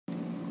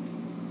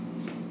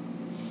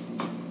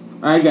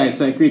Alright guys,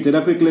 so I created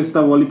a quick list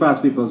of all the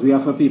past papers we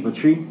have for paper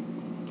 3.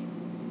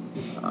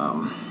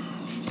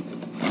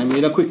 I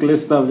made a quick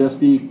list of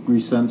just the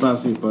recent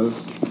past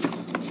papers.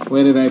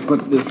 Where did I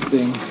put this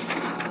thing?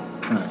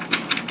 Alright.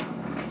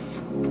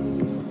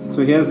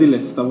 So here's the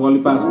list of all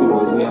the past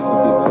papers we have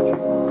for paper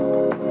 3.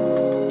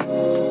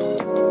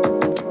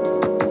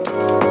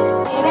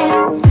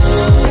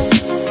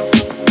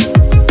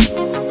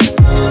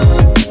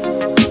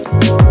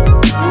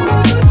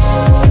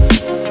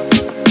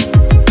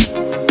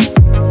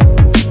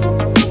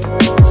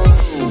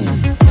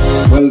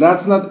 Well,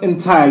 that's not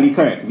entirely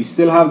correct. We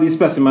still have the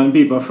specimen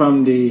paper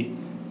from the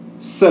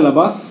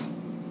syllabus,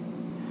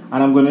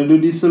 and I'm going to do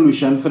the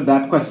solution for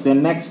that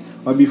question next.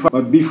 But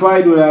before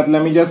I do that,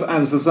 let me just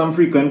answer some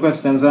frequent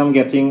questions I'm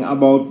getting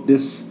about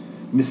this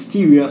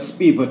mysterious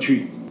paper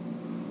 3.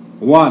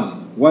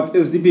 1. What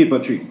is the paper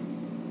 3?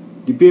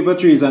 The paper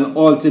 3 is an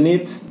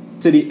alternate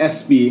to the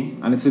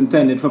SBA, and it's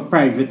intended for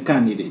private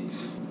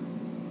candidates.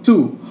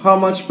 2. How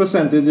much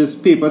percentage is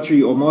paper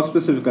 3, or more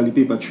specifically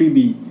paper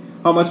 3B?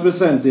 How much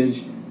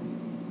percentage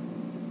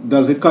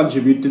does it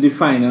contribute to the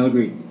final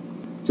grade?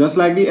 Just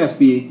like the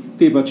SBA,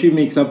 paper 3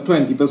 makes up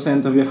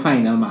 20% of your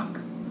final mark.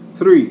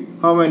 3.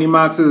 How many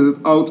marks is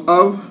it out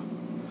of?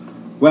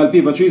 Well,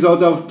 paper 3 is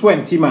out of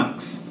 20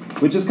 marks,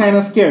 which is kind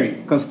of scary,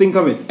 because think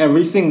of it,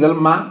 every single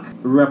mark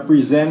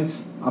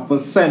represents a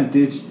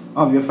percentage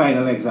of your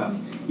final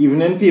exam.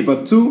 Even in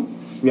paper 2,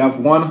 we have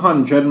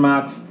 100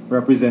 marks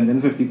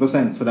representing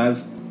 50%,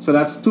 so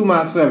that's 2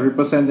 marks for every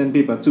percent in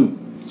paper 2.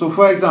 So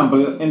for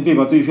example, in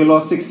paper 2, if you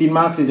lost 16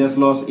 marks, you just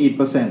lost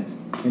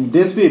 8%. In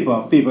this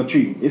paper, paper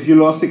 3, if you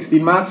lost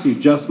 16 marks, you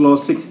just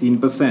lost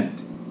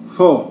 16%.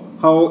 4.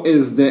 How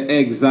is the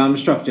exam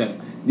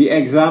structured? The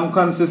exam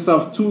consists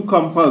of 2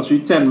 compulsory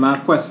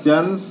 10-mark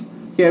questions.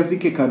 Here's the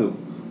kicker though.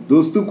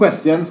 Those 2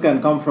 questions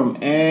can come from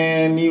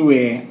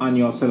anywhere on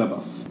your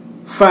syllabus.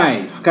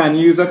 5. Can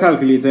you use a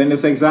calculator in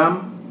this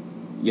exam?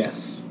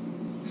 Yes.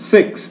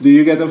 6. Do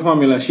you get a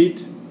formula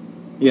sheet?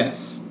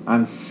 Yes.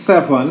 And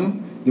 7.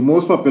 The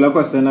most popular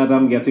question that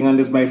I'm getting on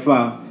this by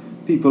far,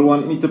 people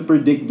want me to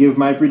give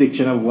my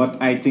prediction of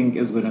what I think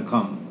is going to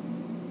come.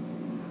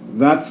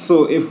 That's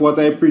so if what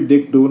I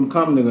predict don't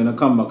come, they're going to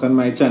come back on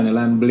my channel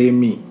and blame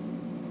me.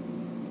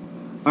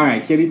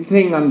 Alright, here's the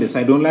thing on this.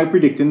 I don't like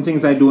predicting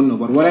things I don't know,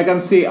 but what I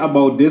can say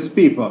about this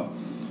paper,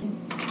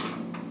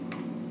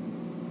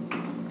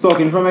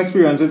 talking from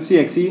experience with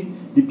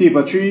CXC, the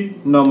paper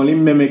 3 normally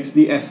mimics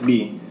the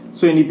SBA.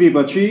 So in the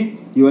paper 3,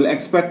 you will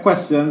expect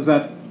questions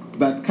that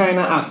kind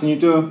of asking you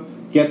to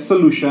get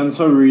solutions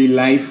for real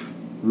life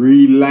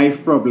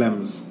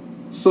problems.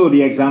 So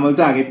the exam will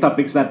target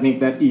topics that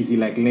make that easy,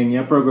 like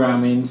linear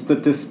programming,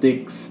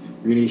 statistics,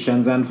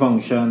 relations and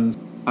functions,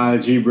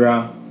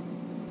 algebra.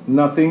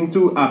 Nothing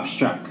too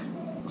abstract.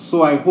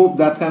 So I hope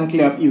that can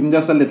clear up even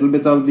just a little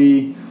bit of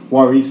the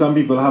worry some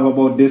people have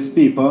about this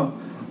paper.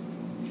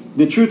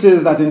 The truth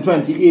is that in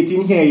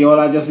 2018 here, you all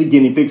are just the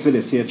guinea pigs for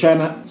this here.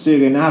 So you're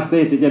going to have to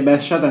hit it your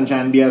best shot and try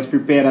and be as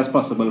prepared as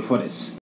possible for this.